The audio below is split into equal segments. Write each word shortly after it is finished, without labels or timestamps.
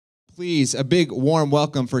Please, a big warm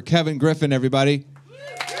welcome for Kevin Griffin, everybody.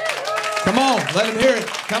 Come on, let him hear it.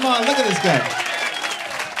 Come on, look at this guy.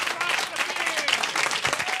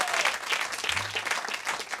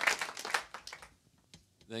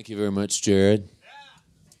 Thank you very much, Jared.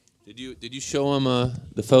 Did you show him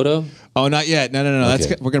the photo? Oh, not yet. No.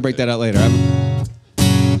 Okay. We're gonna break that out later.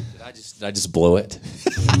 Did I just blow it?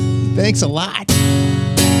 Thanks a lot.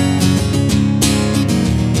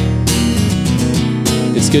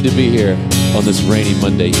 It's good to be here on this rainy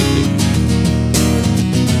Monday evening.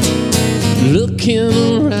 Looking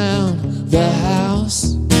around the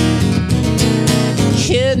house,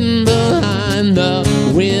 hidden behind the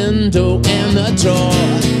window and the door,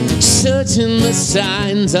 searching the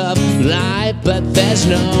signs of life, but there's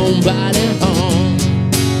nobody home.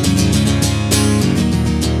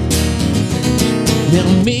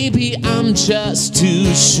 Now maybe I'm just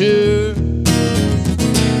too sure,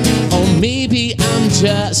 or maybe I'm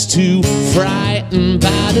just too frightened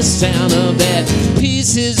by the sound of that.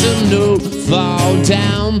 Pieces of note fall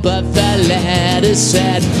down, but the letter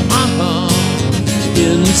said,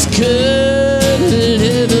 it was good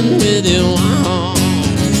living with you.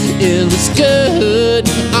 It was good.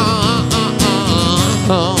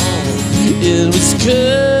 It was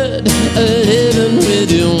good living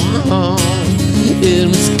with you. It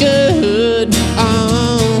was good.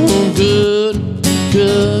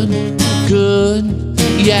 Good,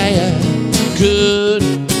 yeah, good,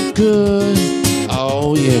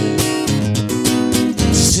 oh yeah.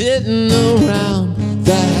 Sitting around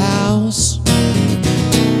the house,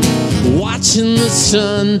 watching the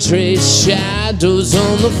sun trace shadows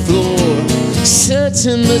on the floor,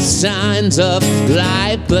 searching the signs of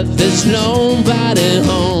life, but there's nobody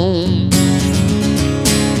home.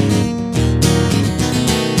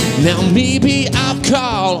 Now maybe I'll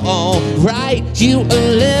call or write you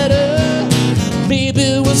a letter.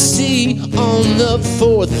 Maybe we'll see on the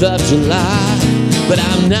 4th of July. But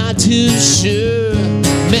I'm not too sure,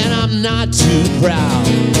 man, I'm not too proud.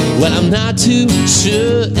 Well, I'm not too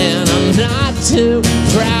sure, and I'm not too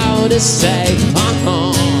proud to say,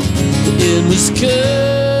 it was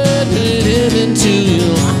good living to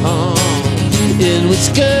you. It was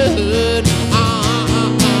good.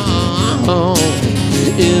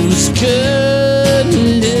 It was good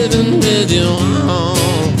living with you.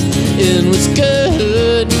 It was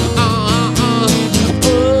good. Oh,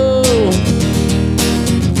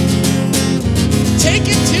 take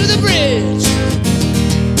it to the bridge.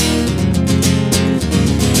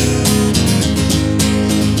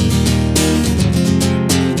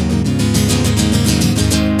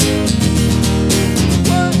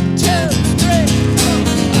 One, two, three.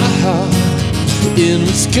 It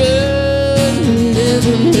was good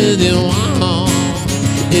living with you.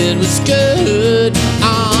 It was good.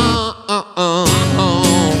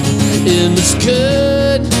 It was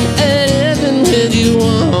good living with you.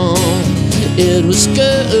 It was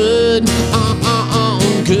good.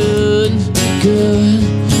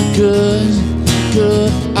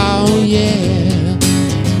 Good. Oh yeah.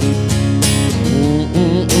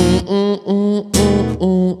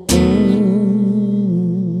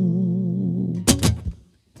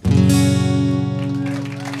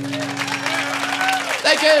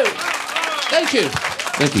 Thank you.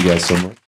 Thank you guys so much.